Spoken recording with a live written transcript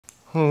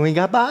We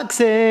got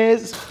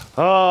boxes.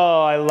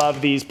 Oh, I love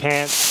these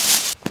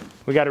pants.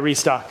 We got to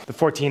restock the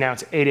 14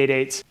 ounce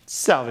 888s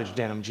Selvedge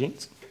denim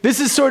jeans. This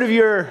is sort of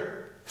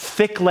your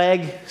thick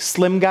leg,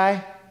 slim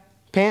guy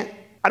pant.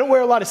 I don't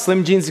wear a lot of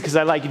slim jeans because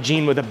I like a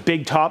jean with a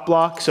big top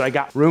block, so I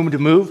got room to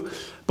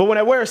move. But when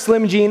I wear a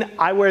slim jean,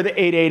 I wear the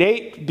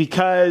 888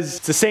 because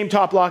it's the same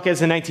top block as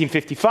the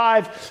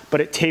 1955, but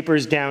it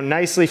tapers down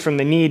nicely from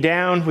the knee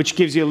down, which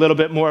gives you a little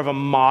bit more of a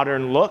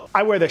modern look.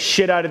 I wear the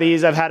shit out of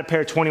these. I've had a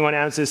pair of 21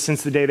 ounces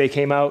since the day they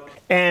came out,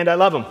 and I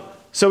love them.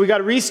 So we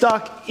got a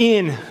restock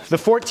in the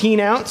 14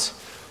 ounce.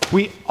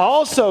 We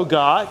also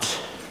got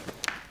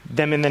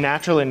them in the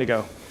natural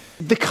indigo.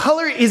 The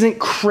color isn't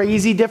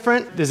crazy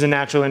different. There's a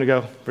natural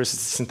indigo versus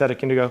the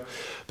synthetic indigo.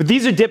 But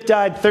these are dip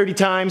dyed 30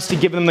 times to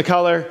give them the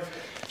color.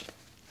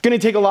 Gonna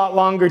take a lot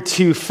longer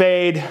to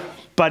fade,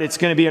 but it's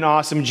gonna be an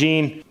awesome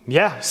jean.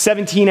 Yeah,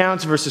 17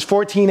 ounce versus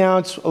 14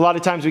 ounce. A lot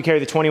of times we carry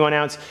the 21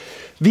 ounce.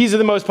 These are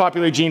the most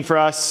popular jean for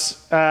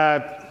us.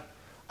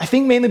 I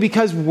think mainly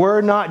because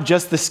we're not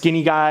just the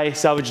skinny guy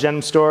Selvedge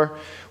denim store.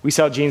 We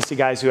sell jeans to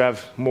guys who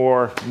have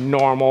more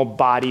normal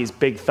bodies,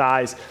 big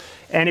thighs.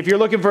 And if you're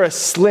looking for a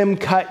slim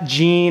cut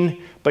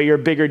jean, but you're a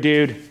bigger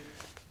dude,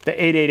 the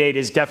 888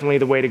 is definitely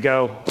the way to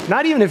go.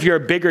 Not even if you're a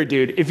bigger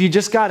dude, if you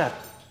just got a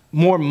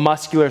more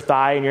muscular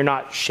thigh and you're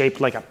not shaped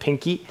like a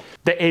pinky,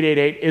 the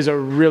 888 is a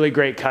really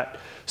great cut.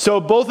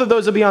 So both of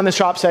those will be on the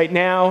shop site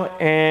now,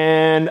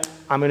 and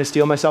I'm gonna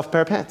steal myself a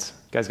pair of pants.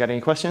 You guys got any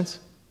questions?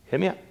 Hit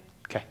me up.